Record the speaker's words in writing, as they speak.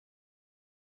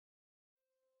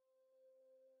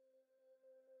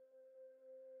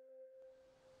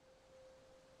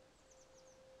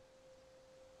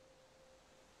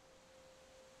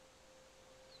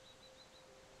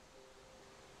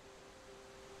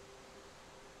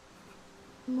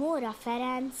Móra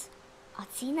Ferenc, a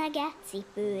cinege,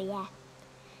 cipője.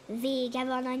 Vége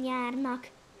van a nyárnak,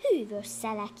 hűvös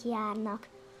szelek járnak.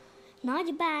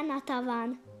 Nagy bánata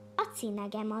van a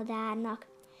cinege madárnak.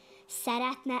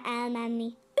 Szeretne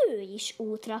elmenni, ő is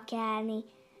útra kelni,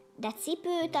 de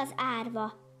cipőt az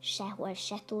árva sehol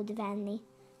se tud venni.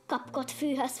 Kapkod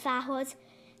fűhöz fához,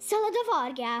 szalad a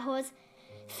vargához,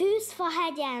 fűzfa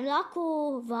hegyen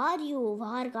lakó, varjú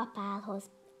vargapálhoz.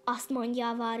 Azt mondja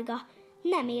a varga,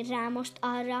 nem ír rá most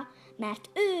arra, mert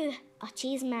ő a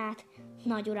csizmát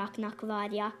nagyuraknak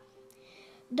varja.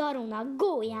 Darunak,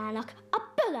 gólyának, a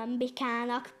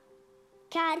pölömbikának.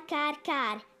 Kár, kár,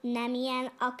 kár, nem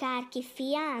ilyen akárki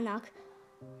fiának.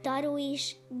 Daru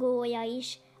is, gólya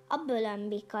is, a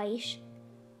bölömbika is.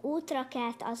 Útra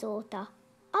kelt azóta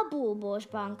a búbós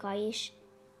banka is.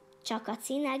 Csak a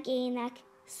cinegének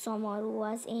szomorú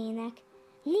az ének.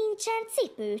 Nincsen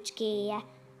cipőcskéje,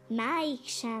 máig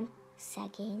sem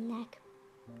szegénynek.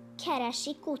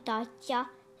 Keresi, kutatja,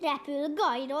 repül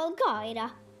gajról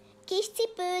gajra. Kis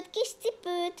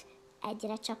cipőt,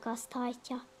 egyre csak azt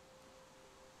hajtja.